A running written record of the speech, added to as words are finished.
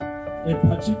a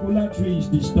particular tree is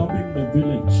disturbing the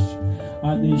village.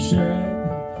 And he said,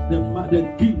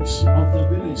 the kings of the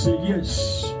village said,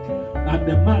 yes. And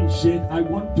the man said, I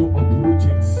want to uproot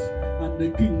it. And the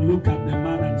king looked at the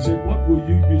man and said, what will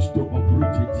you use to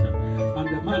uproot it? And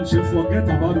the man said, forget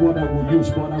about what I will use,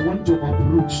 but I want to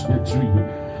uproot the tree.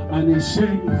 And he's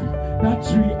saying, that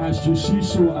tree, as you see,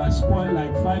 so has spoiled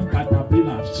like 5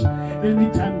 caterpillars.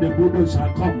 Anytime the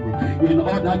bulldozer come in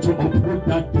order to uproot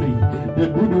that tree, the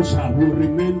bulldozer will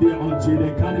remain there until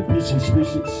they carry pieces.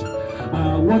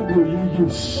 What will you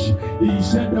use? He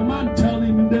said, the man tell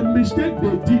him the mistake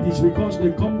they did is because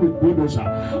they come with bulldozer.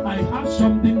 I have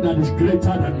something that is greater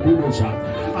than bulldozer,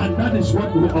 and that is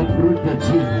what will uproot the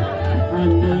tree.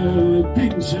 And the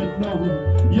king said, no,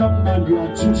 young man, you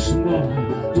are too small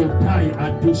to die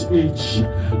at this age.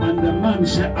 And the man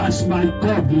said, as my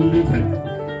God liveth.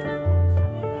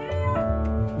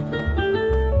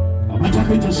 Am I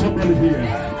talking to somebody here?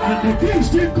 And the king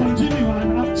still continue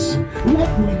and asks, what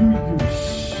will you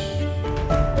use?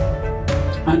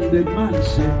 And the man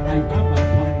said, I have a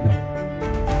thunder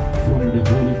from the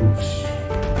Holy Ghost.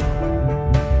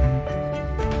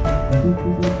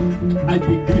 I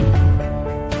decree,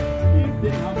 if they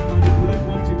have manipulated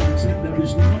one thing and said there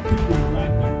is nothing in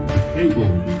life that will be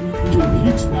able to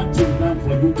hit that thing down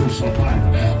for you to survive,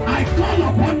 I call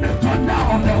upon the thunder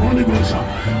of the Holy Ghost.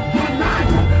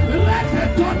 Tonight, let the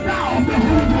thunder of the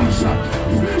Holy Ghost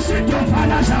visit your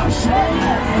father's house,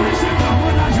 visit your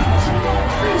mother's house,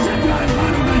 visit your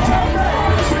environment,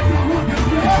 visit your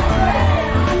workplace,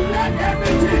 and let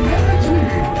everything,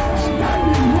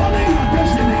 standing, holding your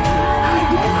destiny, and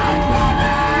go out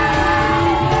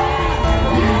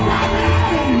in the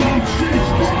name of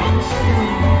Jesus.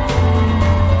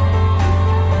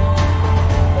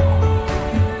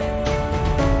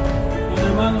 And the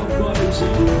man of God is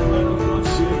saying, the man of God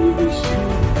said, we will see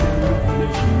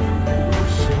revelation.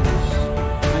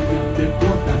 The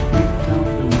God that brings down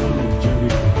the wall of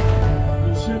Jericho.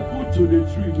 He said, go to the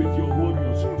tree with your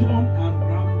warriors, turn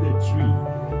around the tree.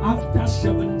 After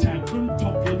 7 times, don't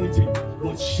talk anything,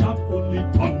 but shout only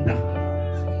thunder.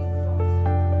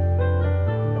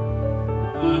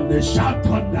 And they shout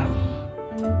thunder.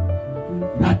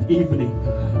 That evening,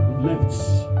 left.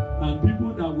 And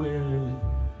people that were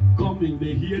coming,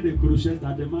 they hear the crusade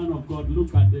that the man of God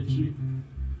looked at the tree.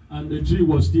 And the tree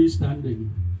was still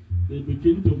standing. They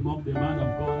begin to mock the man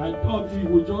of God. I thought he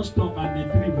would just stop and the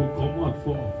tree would come out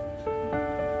fall.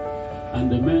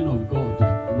 And the man of God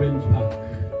went back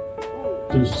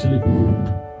to sleep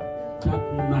that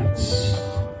night.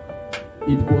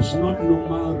 It was not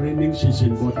normal raining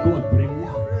season, but God bring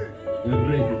the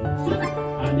rain.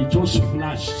 And it just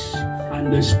flashed,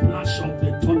 and the splash of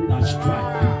the thunder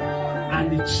struck,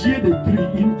 and it sheared the tree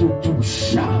into 2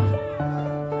 shards.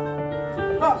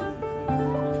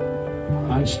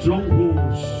 And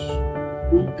strongholds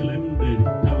who claimed them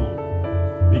down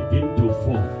begin to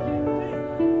fall.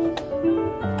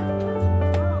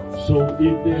 So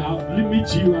if they have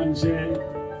limited you and say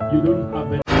you don't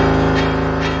have